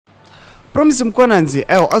Promise Mkwananzi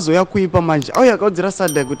azoya kuipa manje auya akaudzira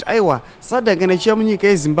SADC kuti aiwa SADC kana chiya munyika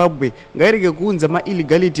yeZimbabwe ngairege kuunza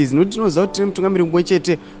ma-illegalities nokuti tinoziva kuti tine mutungamiri mumwe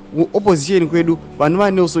chete opposition kwedu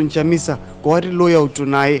vanova Nelson Chamisa kwawari loyal to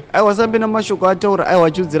naye aiwa sambe namashoko ataura aiwa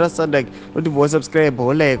achiudzira SADC nokuti bva wasubscribe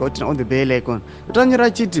wolayika utina on the bell icon notanyora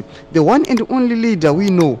achiti the one and only leader we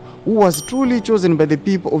know who was truly chosen by the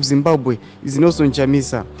people of Zimbabwe is Nelson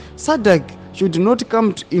Chamisa. SADC should not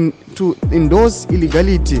come to endorse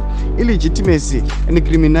illegality, illegitimacy, and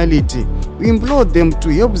criminality. We implore them to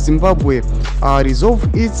help Zimbabwe resolve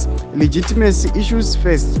its legitimacy issues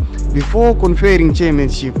first before conferring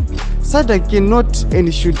chairmanship. SADC cannot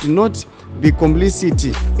and should not be complicit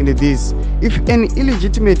in this. If an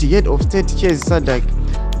illegitimate head of state chairs SADC,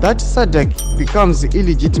 that SADC becomes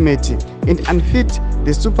illegitimate and unfit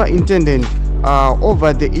the superintendent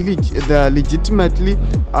over the legitimately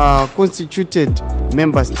constituted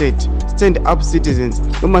member state. Stand up citizens.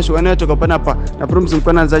 Nomasho anatoka panapa na Promise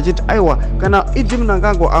Mkwananzi achiti aiwa kana Idi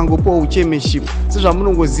Mnangagwa angopo chairmanship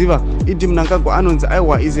sezvamunongoziva Idi Mnangagwa anonzi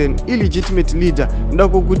aiwa is an illegitimate leader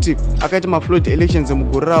ndako kuti akaita ma-flood elections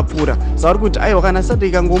mugore rapfuura sauri kuti aiwa kana SADC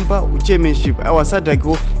ikangompa chairmanship aiwa SADC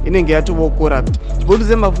inenge yatova corrupt.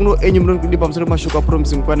 Tipoduze mafuno enyu munokudi pamusoro mashoko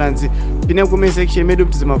aPromise Mkwananzi pine comment section medu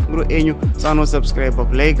kuti mafunguro enyu subscribe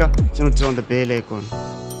like channel, turn on the bell icon.